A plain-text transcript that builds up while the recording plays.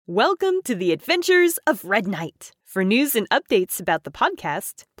Welcome to the adventures of Red Knight. For news and updates about the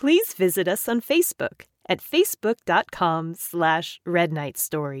podcast, please visit us on Facebook at facebook.com/Red Knight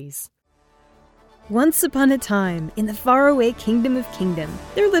Stories. Once upon a time, in the faraway kingdom of Kingdom,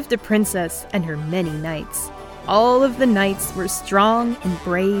 there lived a princess and her many knights. All of the knights were strong and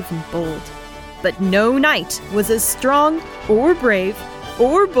brave and bold. But no knight was as strong or brave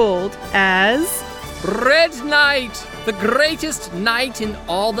or bold as... Red Knight, the greatest knight in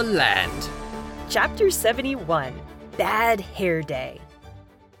all the land. Chapter 71, Bad Hair Day.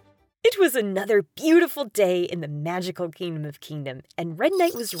 It was another beautiful day in the magical kingdom of Kingdom, and Red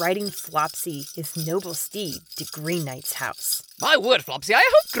Knight was riding Flopsy, his noble steed, to Green Knight's house. My word, Flopsy, I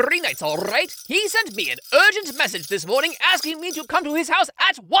hope Green Knight's all right. He sent me an urgent message this morning asking me to come to his house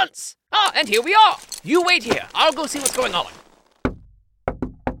at once. Ah, and here we are. You wait here. I'll go see what's going on.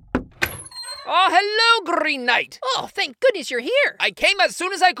 Oh, hello, Green Knight. Oh, thank goodness you're here. I came as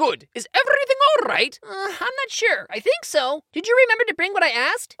soon as I could. Is everything all right? I'm not sure. I think so. Did you remember to bring what I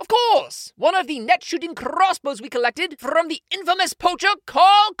asked? Of course. One of the net-shooting crossbows we collected from the infamous poacher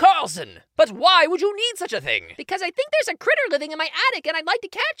Carl Carlson. But why would you need such a thing? Because I think there's a critter living in my attic and I'd like to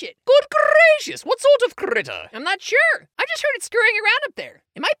catch it. Good gracious, what sort of critter? I'm not sure. I just heard it scurrying around up there.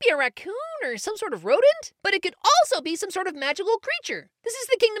 It might be a raccoon or some sort of rodent, but it could also be some sort of magical creature. This is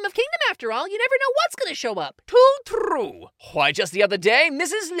the Kingdom of Kingdom after all. You never know what's going to show up. Too true. Why, just the other day,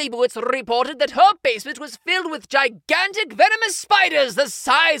 Mrs. Leibowitz reported that her basement was filled with gigantic venomous spiders the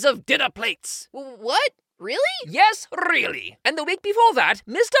size of dinner plates. What? Really? Yes, really. And the week before that,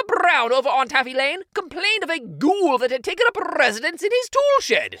 Mr. Brown over on Taffy Lane complained of a ghoul that had taken up residence in his tool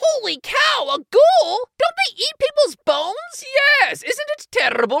shed. Holy cow, a ghoul? Don't they eat people's bones? Yes, isn't it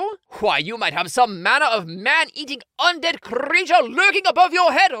terrible? Why, you might have some manner of man-eating undead creature lurking above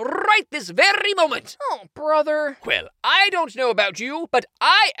your head right this very moment. Oh, brother. Well, I don't know about you, but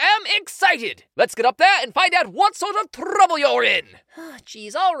I am excited. Let's get up there and find out what sort of trouble you're in.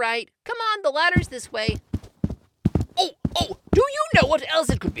 Geez, all right. Come on, the ladder's this way. Oh, do you know what else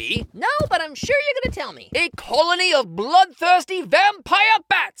it could be? No, but I'm sure you're going to tell me. A colony of bloodthirsty vampire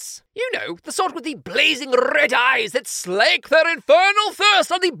bats. You know, the sort with the blazing red eyes that slake their infernal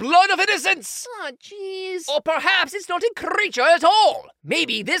thirst on the blood of innocents. Oh, jeez. Or perhaps it's not a creature at all.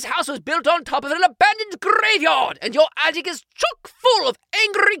 Maybe this house was built on top of an abandoned graveyard, and your attic is chock full of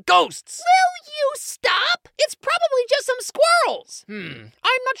angry ghosts. Will you stop? It's probably just some squirrels.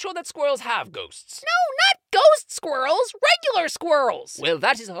 I'm not sure that squirrels have ghosts. No, not ghost squirrels, regular squirrels. Well,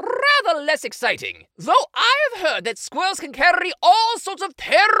 that is rather less exciting. Though I've heard that squirrels can carry all sorts of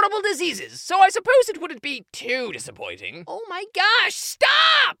terrible diseases, so I suppose it wouldn't be too disappointing. Oh my gosh,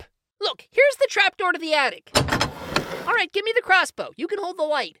 stop! Look, here's the trapdoor to the attic. All right, give me the crossbow. You can hold the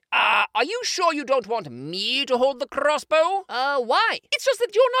light. Are you sure you don't want me to hold the crossbow? Why? It's just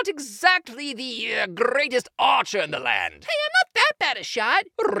that you're not exactly the greatest archer in the land. Hey, I'm not that bad a shot.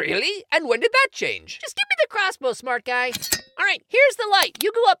 Really? And when did that change? Just give me the crossbow, smart guy. All right, here's the light.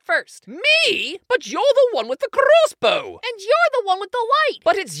 You go up first. Me? But you're the one with the crossbow. And you're the one with the light.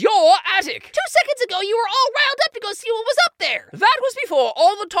 But it's your attic. 2 seconds ago, you were all riled up to go see what was up there. That was before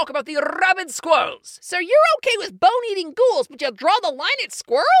all the talk about the rabid squirrels. So you're okay with bone-eating ghouls, but you'll draw the line at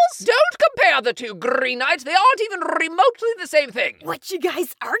squirrels? Don't compare the two, Green Knight. They aren't even remotely the same thing. What you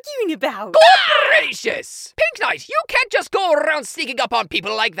guys arguing about? Good gracious! Pink Knight, you can't just go around sneaking up on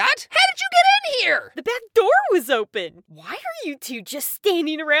people like that. How did you get in here? The back door was open. Why are you two just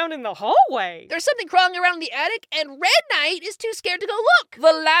standing around in the hallway? There's something crawling around in the attic, and Red Knight is too scared to go look.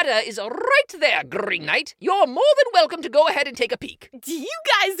 The ladder is right there, Green Knight. You're more than welcome to go ahead and take a peek. Do you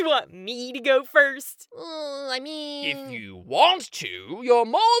guys want me to go first? I mean... If you want to, you're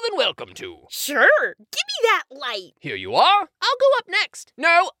more than welcome to. Sure. Give me that light. Here you are. I'll go up next.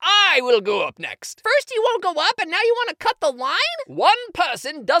 No, I will go up next. First you won't go up, and now you want to cut the line? One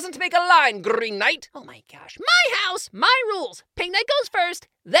person doesn't make a line, Green Knight. Oh my gosh. My house, my rules. Pink Knight goes first,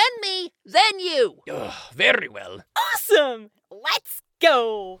 then me, then you. Very well. Awesome. Let's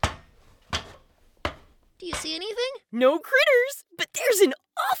go. Do you see anything? No critters, but there's an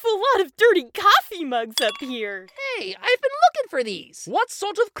awful lot of dirty coffee mugs up here. Hey, I've been looking for these. What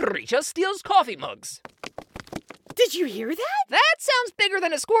sort of creature steals coffee mugs? Did you hear that? That sounds bigger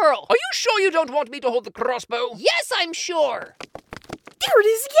than a squirrel. Are you sure you don't want me to hold the crossbow? Yes, I'm sure. There it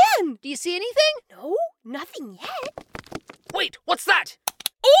is again. Do you see anything? No, nothing yet. Wait, what's that?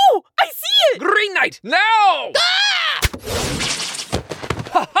 Oh, I see it. Green Knight, now! Ah!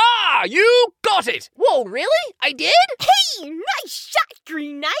 Ha-ha! You got it! Whoa, really? I did? Hey, nice shot,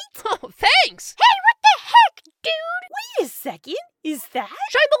 Green Knight. Oh, thanks. Hey, what the heck, dude? Wait a second. Is that?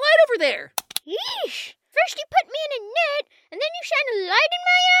 Shine the light over there. Yeesh. First you put me in a net, and then you shine a light in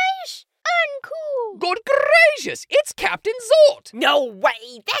my eyes? Uncool. Good gracious, it's Captain Zort! No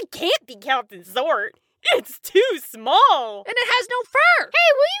way! That can't be Captain Zort! It's too small! And it has no fur! Hey,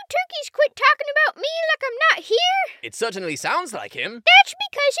 will you turkeys quit talking about me like I'm not here? It certainly sounds like him. That's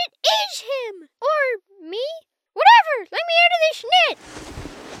because it is him. Or me. Whatever, let me out of this net.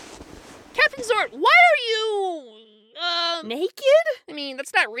 Captain Zort, why are you... Naked? I mean,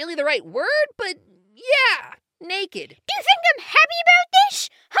 that's not really the right word, but yeah, naked. Do you think I'm happy about this?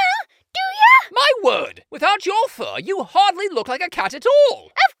 Huh? Do ya? My word! Without your fur, you hardly look like a cat at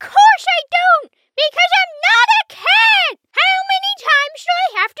all! Of course I don't, because I'm not a cat! How many times do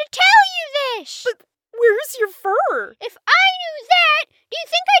I have to tell you this? But where's your fur? If I knew that, do you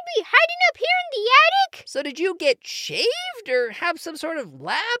think I'd be hiding up here in the attic? So did you get shaved or have some sort of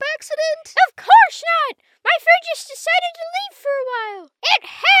lab accident? Of course not! My fur just decided to leave for a while. It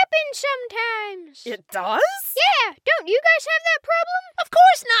happens sometimes. It does? Yeah, don't you guys have that problem? Of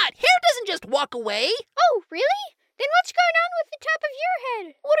course not! Hair doesn't just walk away! Oh, really? Then what's going on with the top of your head?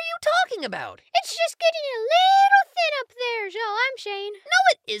 What are you talking about? It's just getting a little thin up there is all I'm saying. No,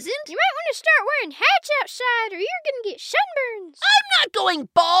 it isn't! You might want to start wearing hats outside or you're gonna get sunburns. I'm not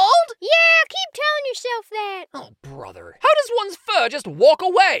going bald! Yeah, keep telling yourself that. Oh, brother. How does one's fur just walk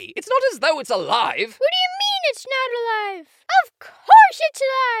away? It's not as though it's alive. What do you mean it's not alive? Of course it's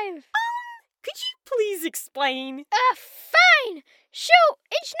alive. Could you please explain? Fine. So,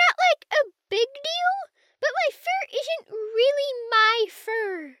 it's not like a big deal, but my fur isn't really my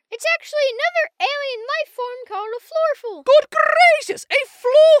fur. It's actually another alien life form called a florful. Good gracious! A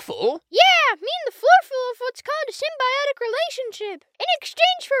florful? Yeah, me and the florful have what's called a symbiotic relationship. In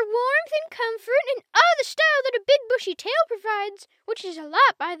exchange for warmth and comfort and all the style that a big bushy tail provides, which is a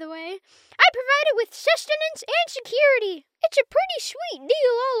lot, by the way, I provide it with sustenance and security. It's a pretty sweet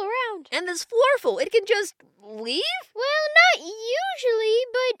deal all around. And this florful, it can just leave? Well, not usually,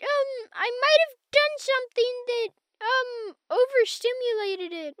 but, I might have done something that,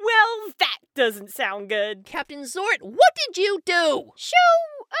 overstimulated it. Well, that doesn't sound good. Captain Zort, what did you do? So,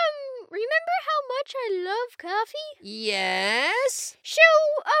 remember how much I love coffee? Yes? So,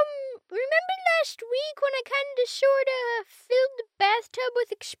 remember last week when I kinda sorta filled the bathtub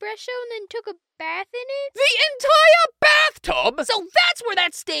with espresso and then took a bath in it? The entire bathtub? So that's where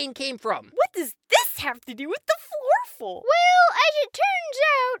that stain came from! What does this have to do with the florful? Well, as it turns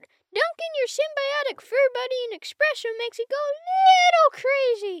out, dunking your symbiotic fur buddy in espresso makes it go a little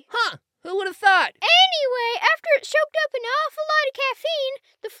crazy. Huh, who would have thought? Anyway, after it soaked up an awful lot of caffeine,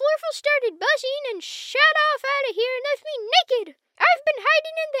 the florful started buzzing and shot off out of here and left me naked. I've been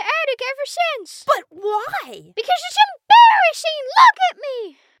hiding in the attic ever since. But why? Because it's embarrassing! Look at me!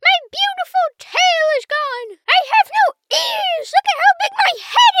 My beautiful tail is gone! I have no ears! Look at how big my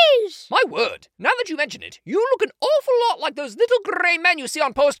head is! My word, now that you mention it, you look an awful lot like those little grey men you see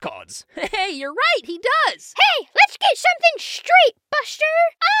on postcards. Hey, you're right, he does! Hey, let's get something straight, Buster!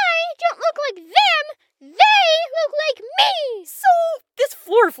 I don't look like them! They look like me! So, this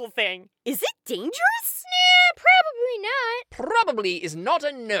florful thing, is it dangerous? Nah, probably not. Probably is not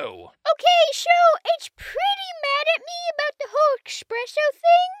a no. Okay, so it's pretty mad at me about the whole espresso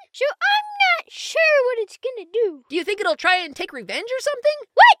thing, so I'm not sure what it's gonna do. Do you think it'll try and take revenge or something?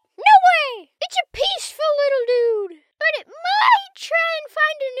 What? No way! It's a peaceful little dude. But it might try and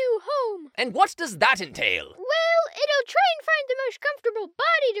find a new home. And what does that entail? Well, it'll try and find the most comfortable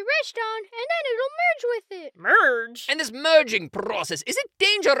body to rest on, and then it'll merge with it. Merge? And this merging process, is it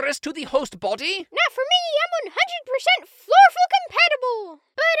dangerous to the host body? Not for me, I'm 100% florful compatible.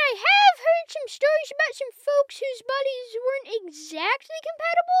 But I have heard some stories about some folks whose bodies weren't exactly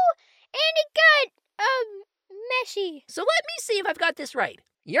compatible, and it got, messy. So let me see if I've got this right.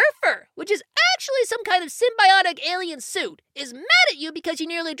 Your fur, which is actually some kind of symbiotic alien suit, is mad at you because you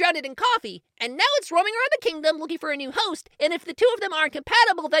nearly drowned it in coffee, and now it's roaming around the kingdom looking for a new host, and if the two of them aren't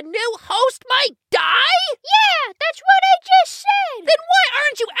compatible, the new host might die? Yeah, that's what I just said. Then why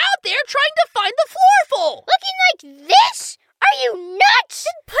aren't you out there trying to find the florful? Looking like this? Are you nuts?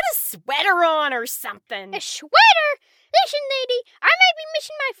 Put a sweater on or something. A sweater? Listen, lady, I might be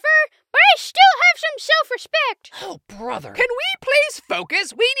missing my fur, but I still have some self-respect. Oh, brother. Can we please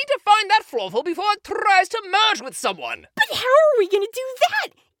focus? We need to find that florful before it tries to merge with someone. But how are we gonna do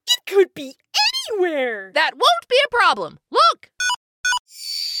that? It could be anywhere. That won't be a problem. Look!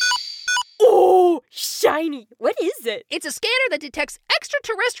 Oh, shiny. What is it? It's a scanner that detects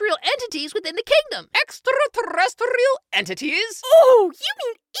extraterrestrial entities within the kingdom. Extraterrestrial entities? Oh, you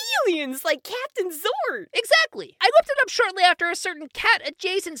mean aliens like Captain Zort. Exactly. I whipped it up shortly after a certain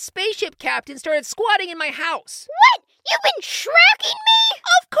cat-adjacent spaceship captain started squatting in my house. What? You've been tracking me?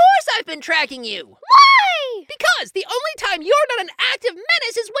 Of course I've been tracking you! Why? Because the only time you're not an active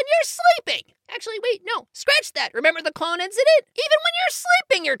menace is when you're sleeping! Actually, wait, no, scratch that. Remember the clone incident? Even when you're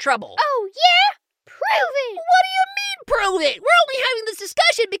sleeping, you're trouble. Oh, yeah? Prove it! What do you mean, prove it? We're only having this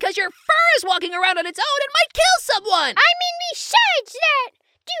discussion because your fur is walking around on its own and might kill someone! I mean, besides that,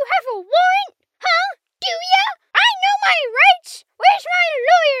 do you have a warrant? Huh? Do ya? I know my rights! Where's my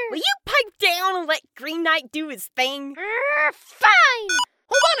lawyer? Will you pipe down and let Green Knight do his thing? Fine!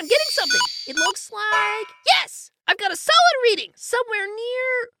 Hold on, I'm getting something. It looks like... Yes! I've got a solid reading somewhere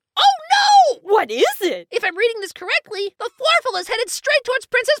near... Oh no! What is it? If I'm reading this correctly, the Florful is headed straight towards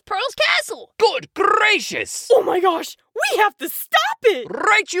Princess Pearl's castle. Good gracious! Oh my gosh, we have to stop it!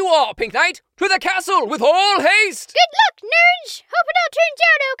 Right you are, Pink Knight! To the castle with all haste! Good luck, nerds! Hope it all turns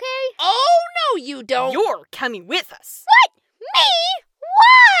out okay. Oh no, you don't. You're coming with us. What? Me?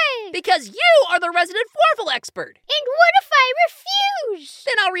 Why? Because you are the resident Florful expert. And what if I refuse?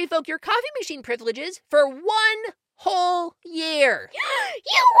 Then I'll revoke your coffee machine privileges for 1 whole year.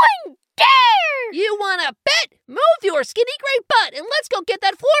 You wouldn't dare! You wanna bet? Move your skinny gray butt and let's go get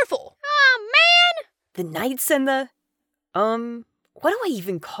that Florful. Aw, man! The knights and the... what do I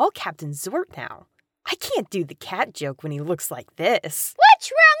even call Captain Zort now? I can't do the cat joke when he looks like this.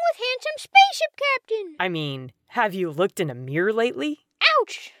 What's wrong with handsome spaceship captain? I mean, have you looked in a mirror lately?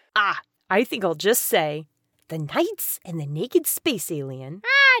 Ouch! I think I'll just say, the knights and the naked space alien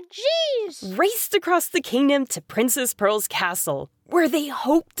Ah, jeez! raced across the kingdom to Princess Pearl's castle, where they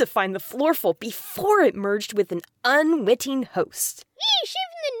hoped to find the Florful before it merged with an unwitting host. Yeesh,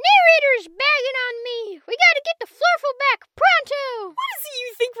 even the narrator's bagging on me. We gotta get the Florful back pronto! What is it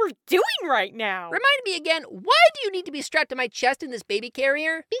you think we're doing right now? Remind me again, why do you need to be strapped to my chest in this baby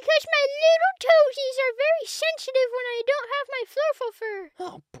carrier? Because my little toesies are very sensitive when I don't have my Florful fur.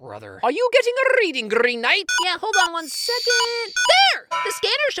 Oh, brother. Are you getting a reading, Green Knight? Yeah, hold on 1 second. There! The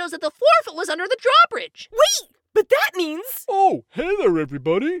scanner shows that the Florful was under the drawbridge. Wait! But that means... Oh, hey there,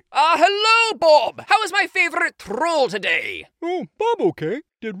 everybody. Hello, Bob. How is my favorite troll today? Oh, Bob okay.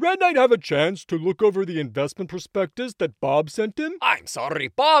 Did Red Knight have a chance to look over the investment prospectus that Bob sent him? I'm sorry,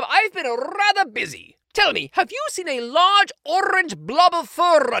 Bob. I've been rather busy. Tell me, have you seen a large orange blob of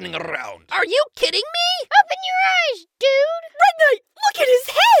fur running around? Are you kidding me? Open your eyes, dude! Red Knight, look at his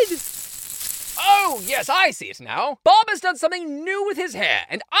head! Oh, yes, I see it now. Bob has done something new with his hair,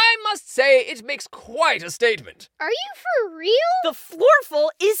 and I must say it makes quite a statement. Are you for real? The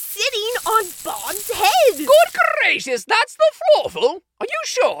Florful is sitting on Bob's head! Good gracious, that's the Florful? Are you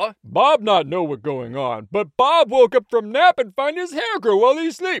sure? Bob not know what going on, but Bob woke up from nap and find his hair grow while he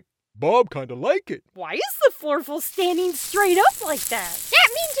sleep. Bob kinda like it. Why is the Florful standing straight up like that? That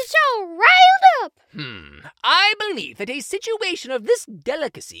means it's all riled up! I believe that a situation of this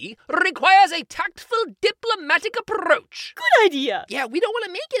delicacy requires a tactful diplomatic approach. Good idea! Yeah, we don't want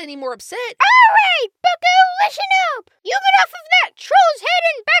to make it any more upset. Alright, bucko, listen up! You get off of that troll's head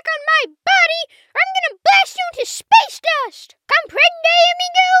and back on my body, or I'm gonna blast you into space dust! Comprende,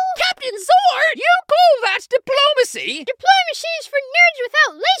 amigo? Captain Zord, you call that diplomacy? Diplomacy is for nerds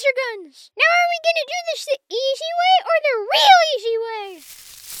without laser guns! Now are we gonna do this the easy way or the real easy way?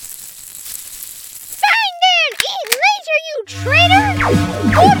 Fine then! Eat laser, you traitor!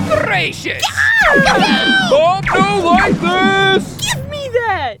 Good gracious! Bob don't like this! Give me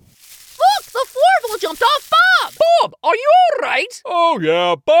that! Look, the Florful jumped off Bob. Bob, are you all right? Oh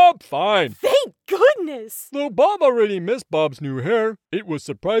yeah, Bob fine. Thank goodness! Though Bob already missed Bob's new hair, it was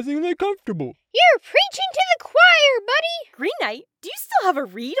surprisingly comfortable. You're preaching to the choir, buddy! Green Knight, do you still have a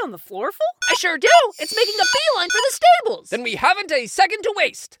read on the Florful? I sure do. It's making a beeline for the stables. Then we haven't a second to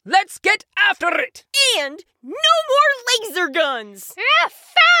waste. Let's get after it. And no more laser guns! Ah,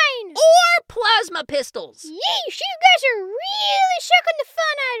 fine! Or plasma pistols. Yeesh, you guys are really sucking the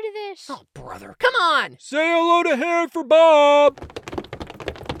fun out of this! Oh, brother. Come on. Say hello to hair for Bob!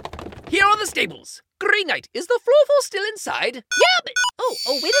 Here are the stables. Green Knight, is the Florful still inside? Yeah, but... Oh,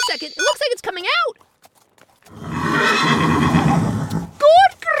 wait a second. It looks like it's coming out.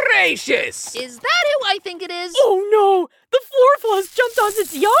 Good gracious! Is that who I think it is? Oh no! The Florful has jumped onto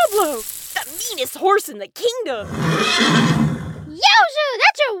Diablo! The meanest horse in the kingdom! Yowza,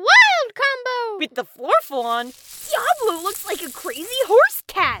 that's a wild combo! With the Florful on, Diablo looks like a crazy horse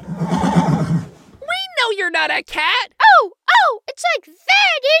cat! We know you're not a cat. Oh, it's like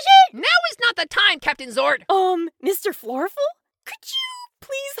that, is it? Now is not the time, Captain Zord. Mr. Florful? Could you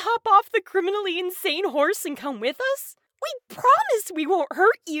please hop off the criminally insane horse and come with us? We promise we won't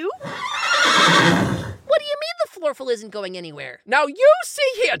hurt you. What do you mean the Florful isn't going anywhere? Now you see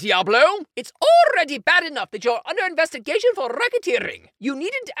here, Diablo. It's already bad enough that you're under investigation for racketeering. You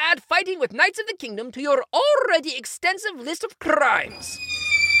needn't add fighting with Knights of the Kingdom to your already extensive list of crimes.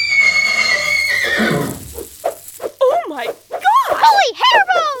 Oh my god! Holy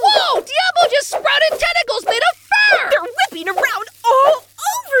hairball! Whoa! Diablo just sprouted tentacles made of fur! They're whipping around all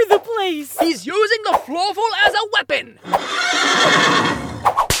over the place! He's using the Florful as a weapon.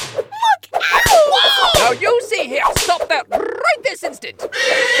 Look out! Whoa! Now you see here. Stop that right this instant.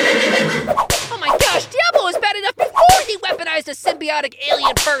 Oh my gosh, Diablo was bad enough before he weaponized a symbiotic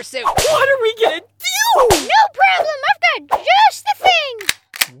alien fursuit. What are we gonna do? No problem, I've got just the thing!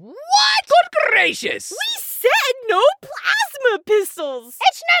 What? Good gracious. We said no plasma pistols!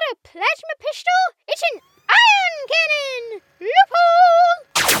 It's not a plasma pistol, it's an ion cannon! Loophole!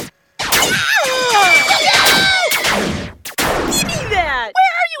 Give me that!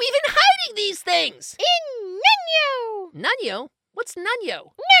 Where are you even hiding these things? In Nunyo! Nunyo? What's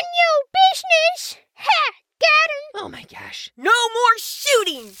Nunyo? Nunyo business! Ha! Got him! Oh my gosh. No more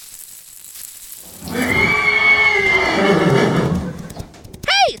shooting!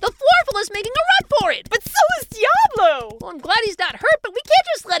 Hey, the Florful is making a run for it! But so is Diablo! Well, I'm glad he's not hurt, but we can't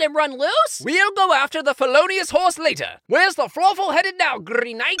just let him run loose! We'll go after the felonious horse later. Where's the Florful headed now,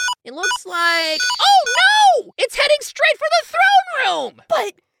 Green Knight? It looks like... Oh no! It's heading straight for the throne room!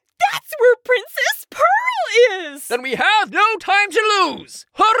 But that's where Princess Pearl is! Then we have no time to lose.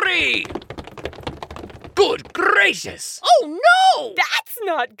 Hurry! Good gracious! Oh no! That's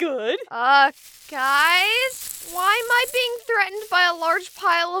not good! Guys? Why am I being threatened by a large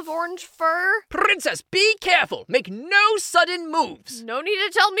pile of orange fur? Princess, be careful. Make no sudden moves. No need to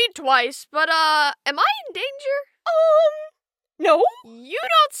tell me twice, but, am I in danger? No? You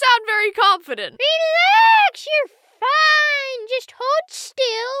don't sound very confident. Relax, you're fine! Just hold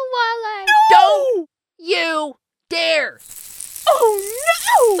still while I... Don't you dare! Oh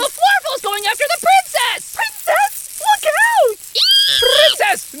no! The Florful's going after the princess! Princess, look out!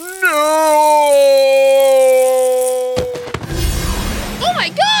 Princess! No! Oh my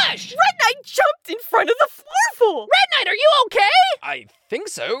gosh! Red Knight jumped in front of the Florful! Red Knight, are you okay? I think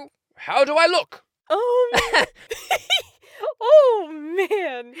so. How do I look? Oh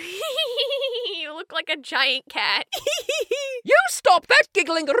man. You look like a giant cat. You stop that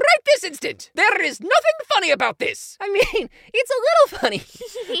giggling right this instant. There is nothing funny about this. I mean, it's a little funny.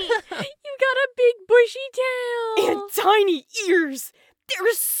 You got a big bushy tail. And tiny ears.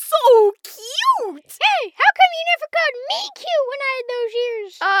 They're so cute. Hey, how come you never called me cute when I had those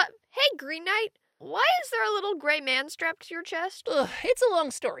ears? Hey, Green Knight. Why is there a little gray man strapped to your chest? Ugh, it's a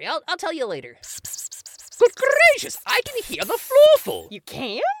long story. I'll tell you later. Good gracious, I can hear the Florful. You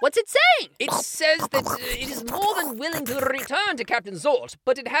can? What's it saying? It says that it is more than willing to return to Captain Zort,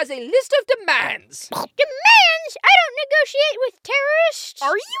 but it has a list of demands. Demands? I don't negotiate with terrorists!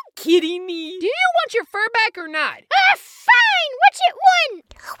 Are you kidding me? Do you want your fur back or not? Fine! What's it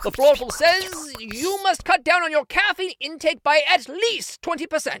want? The Florful says you must cut down on your caffeine intake by at least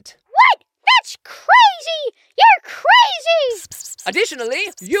 20%. What? That's crazy! You're crazy!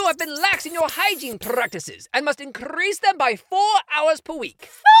 Additionally, you have been lax in your hygiene practices and must increase them by 4 hours per week. 4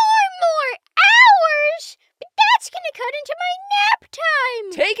 more hours? But that's gonna cut into my nap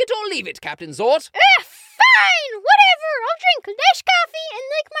time! Take it or leave it, Captain Zort. Fine! Whatever! I'll drink less coffee and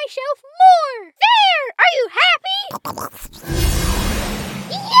lick myself more! There! Are you happy?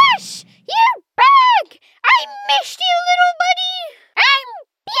 Yes! You're back! I missed you, little buddy! I'm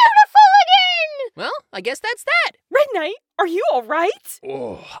beautiful again! Well, I guess that's that. Red Knight, are you all right?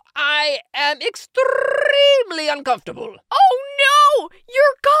 Oh, I am extremely uncomfortable. Oh no!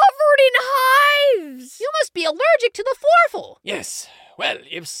 You're covered in hives! You must be allergic to the Florful. Yes. Well,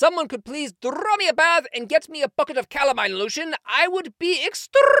 if someone could please draw me a bath and get me a bucket of calamine lotion, I would be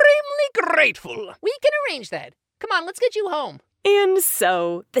extremely grateful. We can arrange that. Come on, let's get you home. And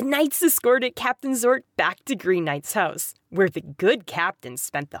so, the knights escorted Captain Zort back to Green Knight's house, where the good captain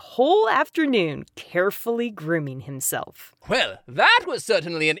spent the whole afternoon carefully grooming himself. Well, that was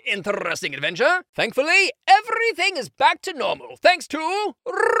certainly an interesting adventure. Thankfully, everything is back to normal, thanks to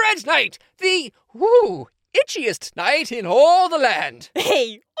Red Knight, the, itchiest knight in all the land.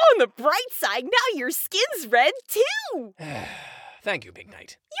 Hey, on the bright side, now your skin's red too! Thank you, Big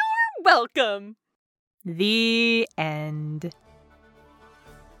Knight. You're welcome! The end.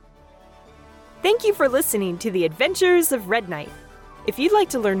 Thank you for listening to The Adventures of Red Knight. If you'd like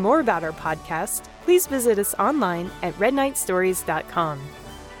to learn more about our podcast, please visit us online at redknightstories.com.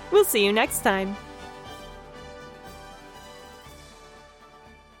 We'll see you next time.